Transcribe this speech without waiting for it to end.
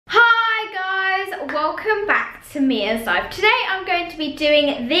welcome back to Mia's Life. Today I'm going to be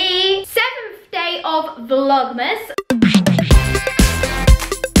doing the 7th day of Vlogmas.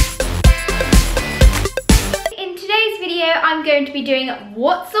 In today's video I'm going to be doing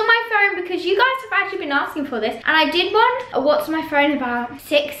what's on my phone because you guys have actually been asking for this, and I did one what's on my phone about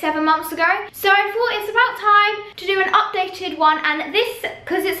 6-7 months ago, so I thought it's about time to do an updated one. And this,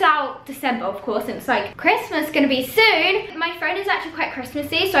 because it's out December of course, and it's like Christmas gonna be soon, my phone is actually quite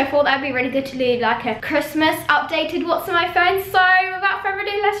Christmassy, so I thought that'd be really good to do like a Christmas updated what's on my phone. So without further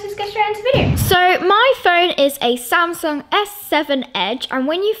ado, let's just get straight into the video. So my phone is a Samsung S7 Edge, and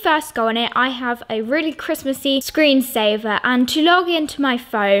when you first go on it I have a really Christmassy screensaver, and to log into my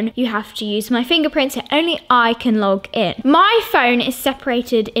phone you have to use my fingerprint, so only I can log in. My phone is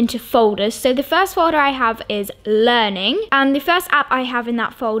separated into folders, so the first folder I have is learning, and the first app I have in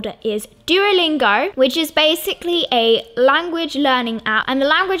that folder is Duolingo, which is basically a language learning app, and the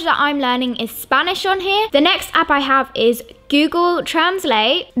language that I'm learning is Spanish on here. The next app I have is Google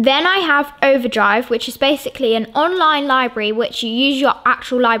Translate. Then I have Overdrive, which is basically an online library which you use your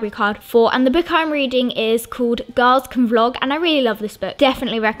actual library card for, and the book I'm reading is called Girls Can Vlog, and I really love this book.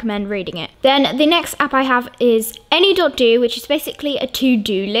 Definitely recommend reading it. Then the next app I have is Any.do, which is basically a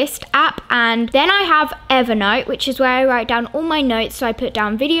to-do list app, and then I have Evernote, which is where I write down all my notes, so I put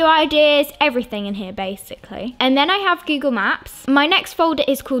down video ideas, everything in here basically. And then I have Google Maps. My next folder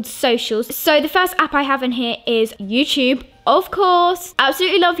is called Socials. So the first app I have in here is YouTube. Of course,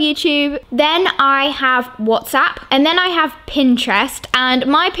 absolutely love YouTube. Then I have WhatsApp, and then I have Pinterest, and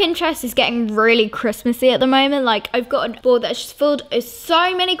my Pinterest is getting really Christmassy at the moment. Like, I've got a board that's just filled with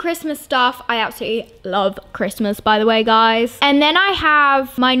so many Christmas stuff. I absolutely love Christmas, by the way, guys. And then I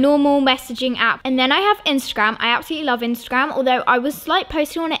have my normal messaging app, and then I have Instagram. I absolutely love Instagram, although I was like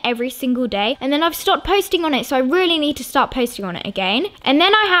posting on it every single day, and then I've stopped posting on it, so I really need to start posting on it again. And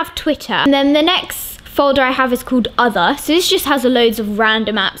then I have Twitter, and then the next folder I have is called Other. So this just has loads of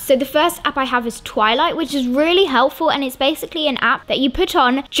random apps. So the first app I have is Twilight, which is really helpful, and it's basically an app that you put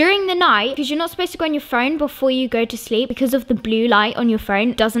on during the night because you're not supposed to go on your phone before you go to sleep because of the blue light on your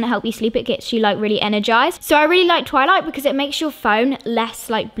phone. It doesn't help you sleep, it gets you like really energized. So I really like Twilight because it makes your phone less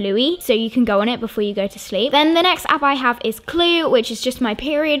like bluey, so you can go on it before you go to sleep. Then the next app I have is Clue, which is just my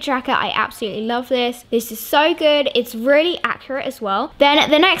period tracker. I absolutely love this. This is so good. It's really accurate as well.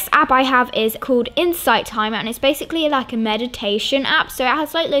 Then the next app I have is called Insight Timer, and it's basically like a meditation app, so it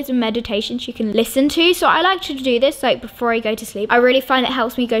has like loads of meditations you can listen to. So I like to do this like before I go to sleep. I really find it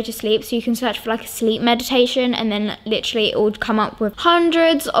helps me go to sleep. So you can search for like a sleep meditation, and then literally it will come up with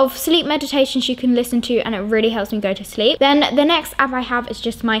hundreds of sleep meditations you can listen to, and it really helps me go to sleep. Then the next app I have is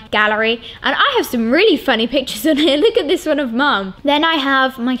just my gallery, and I have some really funny pictures on here. Look at this one of mum. Then I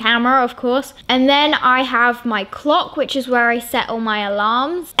have my camera, of course, and then I have my clock, which is where I set all my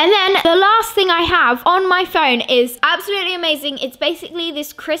alarms. And then the last thing I have on my phone is absolutely amazing. It's basically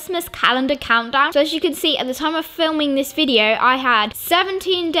this Christmas calendar countdown. So as you can see, at the time of filming this video, I had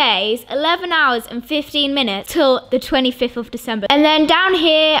 17 days, 11 hours and 15 minutes till the 25th of December. And then down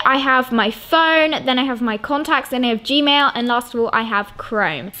here I have my phone, then I have my contacts, then I have Gmail, and last of all I have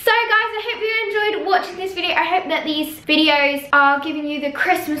Chrome. So guys, I hope you enjoyed watching this video. I hope that these videos are giving you the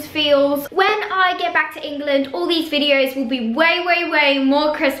Christmas feels. When I get back to England, all these videos will be way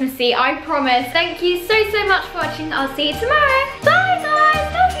more Christmassy, I promise. Thank you so much for watching. I'll see you tomorrow.